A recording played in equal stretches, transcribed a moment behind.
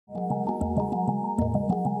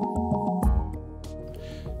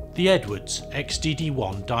The Edwards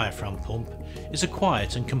XDD1 Diaphragm Pump is a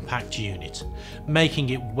quiet and compact unit,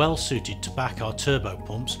 making it well suited to back our turbo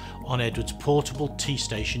pumps on Edwards portable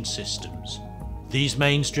T-station systems. These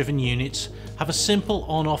mains-driven units have a simple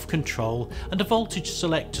on-off control and a voltage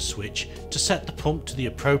selector switch to set the pump to the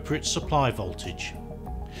appropriate supply voltage.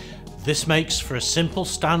 This makes for a simple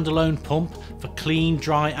standalone pump for clean,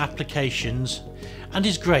 dry applications and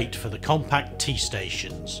is great for the compact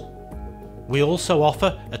T-stations. We also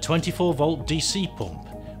offer a 24-volt DC pump,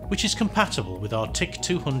 which is compatible with our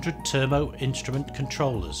TIC200 Turbo instrument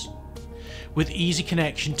controllers. With easy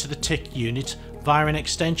connection to the TIC unit via an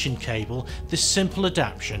extension cable, this simple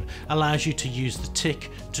adaptation allows you to use the TIC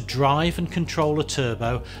to drive and control a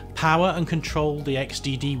turbo, power and control the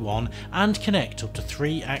XDD1 and connect up to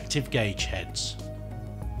 3 active gauge heads.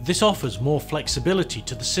 This offers more flexibility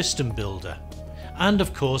to the system builder and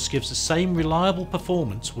of course gives the same reliable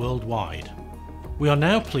performance worldwide. We are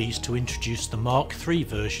now pleased to introduce the Mark III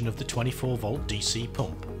version of the 24-volt DC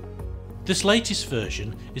pump. This latest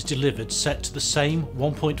version is delivered set to the same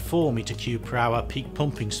 1.4 m³/h peak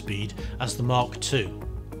pumping speed as the Mark II,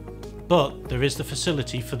 but there is the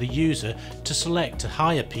facility for the user to select a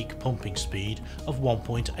higher peak pumping speed of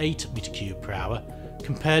 1.8 m³/h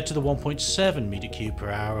compared to the 1.7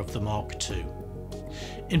 m³/h of the Mark II.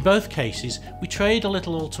 In both cases, we trade a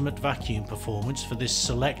little ultimate vacuum performance for this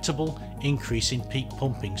selectable increase in peak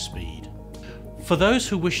pumping speed. For those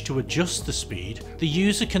who wish to adjust the speed, the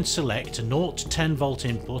user can select a 0 to 10 volt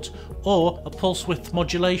input or a pulse width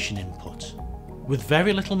modulation input. With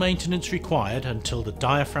very little maintenance required until the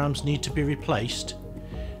diaphragms need to be replaced,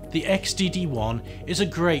 the XDD1 is a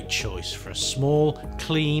great choice for a small,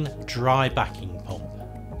 clean, dry backing pump.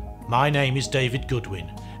 My name is David Goodwin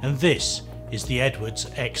and this is the Edwards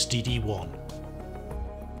XDD1.